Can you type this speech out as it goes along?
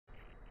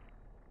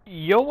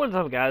Yo, what's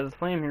up, guys? It's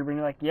Flame here,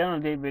 bringing back yet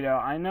another date video.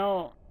 I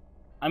know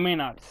I may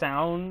not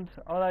sound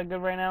all that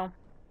good right now.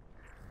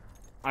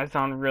 I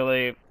sound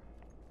really...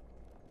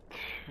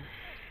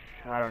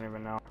 I don't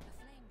even know.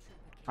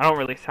 I don't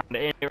really sound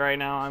any right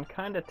now. I'm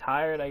kind of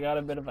tired. I got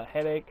a bit of a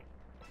headache.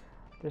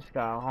 Just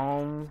got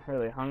home,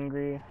 really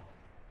hungry,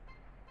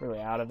 really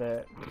out of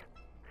it.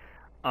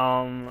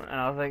 And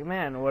I was like,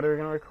 man, what are we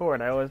gonna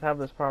record? I always have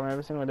this problem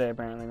every single day,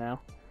 apparently now.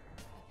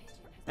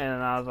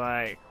 And I was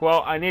like,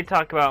 well, I need to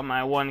talk about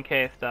my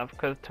 1K stuff,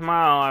 because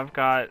tomorrow I've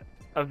got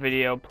a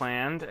video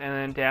planned, and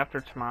then day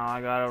after tomorrow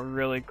I got a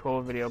really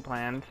cool video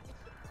planned.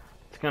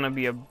 It's gonna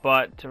be a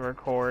butt to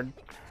record,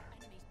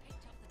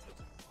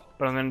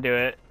 but I'm gonna do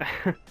it.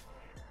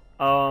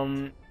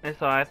 And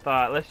so I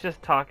thought, let's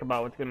just talk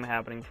about what's gonna be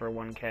happening for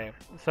 1K.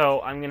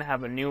 So I'm gonna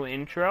have a new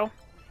intro.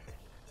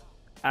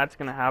 That's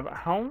gonna have,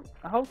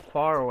 how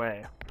far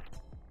away?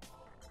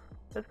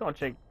 Let's go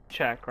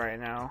check right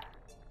now.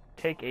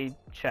 Take a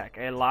check,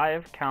 a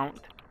live count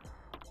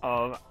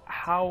of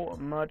how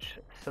much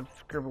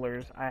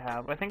subscribers I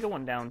have. I think it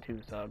went down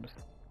 2 subs.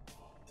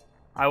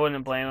 I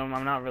wouldn't blame them.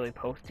 I'm not really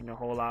posting a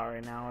whole lot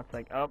right now. It's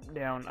like up,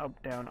 down,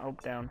 up, down, up,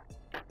 down.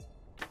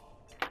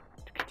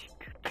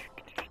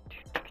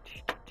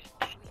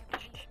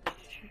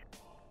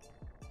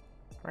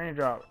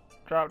 Raindrop,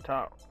 drop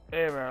top.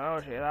 Hey, bro.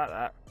 Oh shit,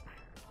 that.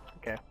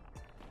 Okay.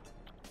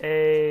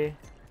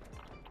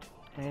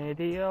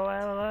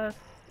 A-D-O-L-S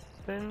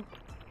Flame.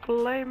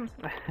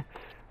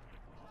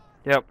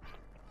 Yep.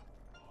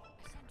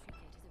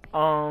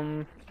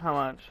 How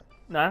much?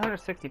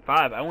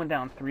 965. I went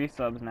down 3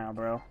 subs now,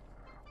 bro.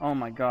 Oh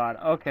my god.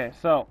 Okay,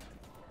 so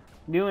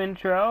new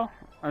intro.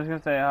 I was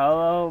gonna say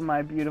hello,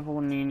 my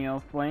beautiful Nino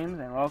Flames,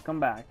 and welcome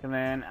back. And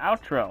then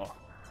outro.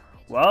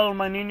 Well,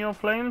 my Nino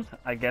Flames,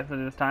 I guess it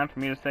is time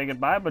for me to say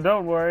goodbye, but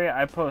don't worry,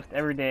 I post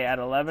every day at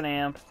 11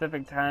 a.m.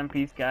 Pacific time.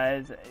 Peace,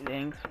 guys.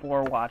 Thanks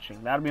for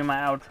watching. That'll be my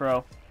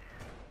outro.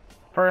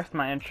 First,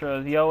 my intro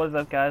is, yo, what's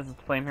up, guys?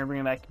 It's Flame here,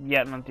 bringing back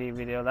yet another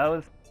video.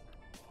 That's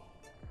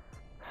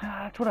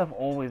what I've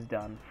always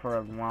done for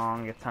the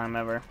longest time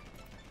ever.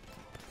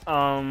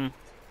 And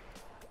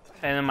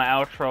then my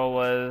outro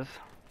was,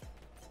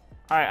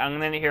 alright, I'm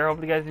gonna end it here. Hope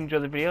you guys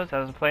enjoyed the videos. That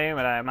was Flame,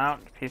 and I'm out.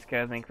 Peace,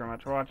 guys. Thank you very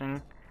much for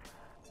watching.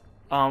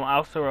 I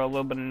also wrote a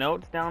little bit of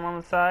notes down on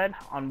the side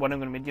on what I'm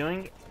gonna be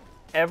doing.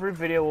 Every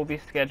video will be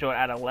scheduled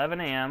at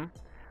 11 a.m.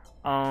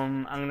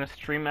 I'm gonna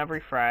stream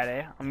every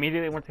Friday.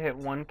 Immediately once I hit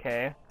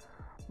 1K,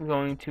 I'm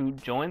going to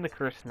join the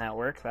Curse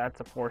Network. That's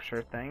a for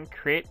sure thing.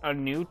 Create a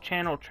new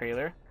channel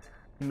trailer.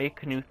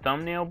 Make new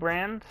thumbnail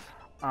brands.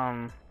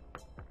 What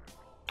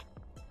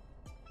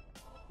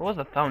was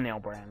the thumbnail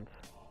brands?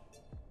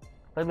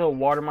 Like little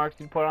watermarks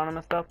you put on them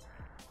and stuff.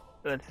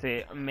 Let's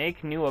see.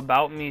 Make new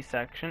about me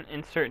section.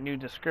 Insert new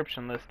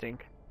description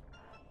listing.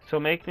 So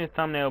make new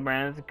thumbnail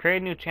brands.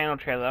 Create a new channel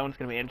trailer. That one's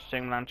gonna be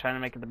interesting, but I'm trying to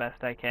make it the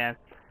best I can.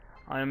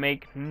 I'm going to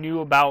make new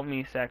about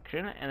me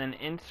section, and then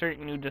insert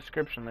new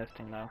description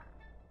listing, though.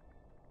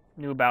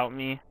 New about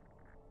me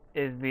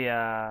is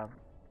the,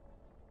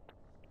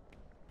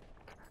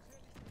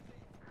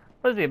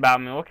 what is the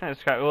about me? What can I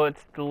describe? Well,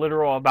 it's the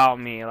literal about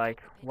me,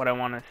 like what I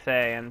want to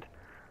say, and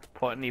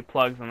put any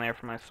plugs in there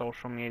for my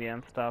social media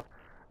and stuff.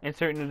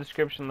 Insert new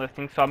description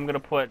listing, so I'm going to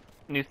put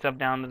new stuff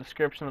down in the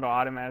description that'll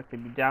automatically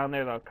be down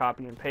there. That'll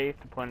copy and paste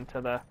to put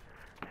into the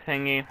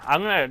thingy.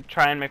 I'm gonna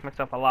try and make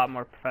myself a lot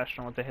more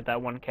professional to hit that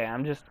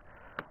 1K.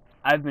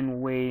 I've been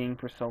waiting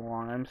for so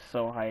long. I'm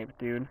so hyped,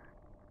 dude.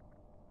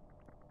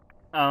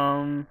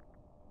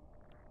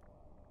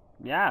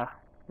 Yeah.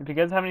 If you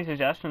guys have any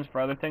suggestions for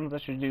other things I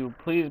should do,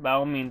 please, by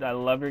all means, I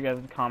love your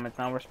guys' comments.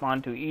 I'll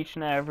respond to each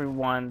and every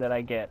one that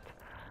I get.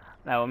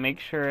 I will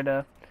make sure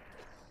to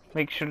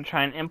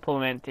try and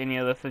implement any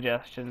of the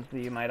suggestions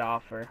that you might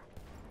offer.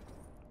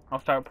 I'll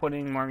start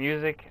putting more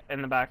music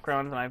in the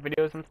background of my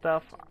videos and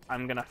stuff.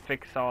 I'm gonna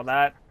fix all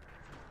that.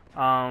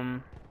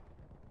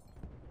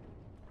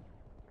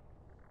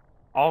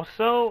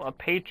 Also, a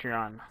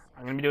Patreon.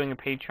 I'm gonna be doing a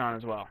Patreon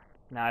as well.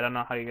 Now, I don't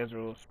know how you guys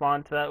will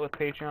respond to that with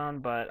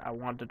Patreon, but I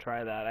want to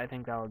try that. I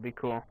think that would be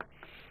cool.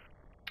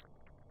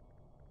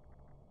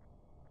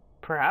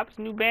 Perhaps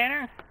new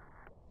banner?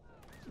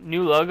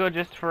 New logo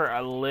just for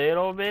a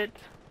little bit.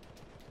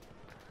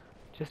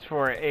 Just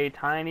for a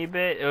tiny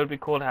bit. It would be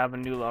cool to have a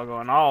new logo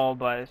and all,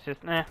 but it's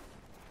just, eh.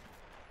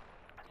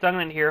 So I'm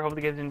going to here. Hope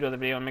you guys enjoy the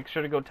video. And make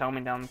sure to go tell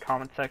me down in the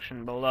comment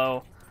section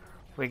below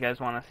what you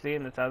guys want to see.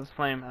 And this is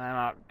Flame, and I'm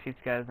out. Peace,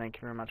 guys. Thank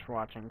you very much for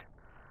watching.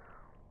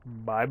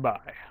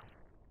 Bye-bye.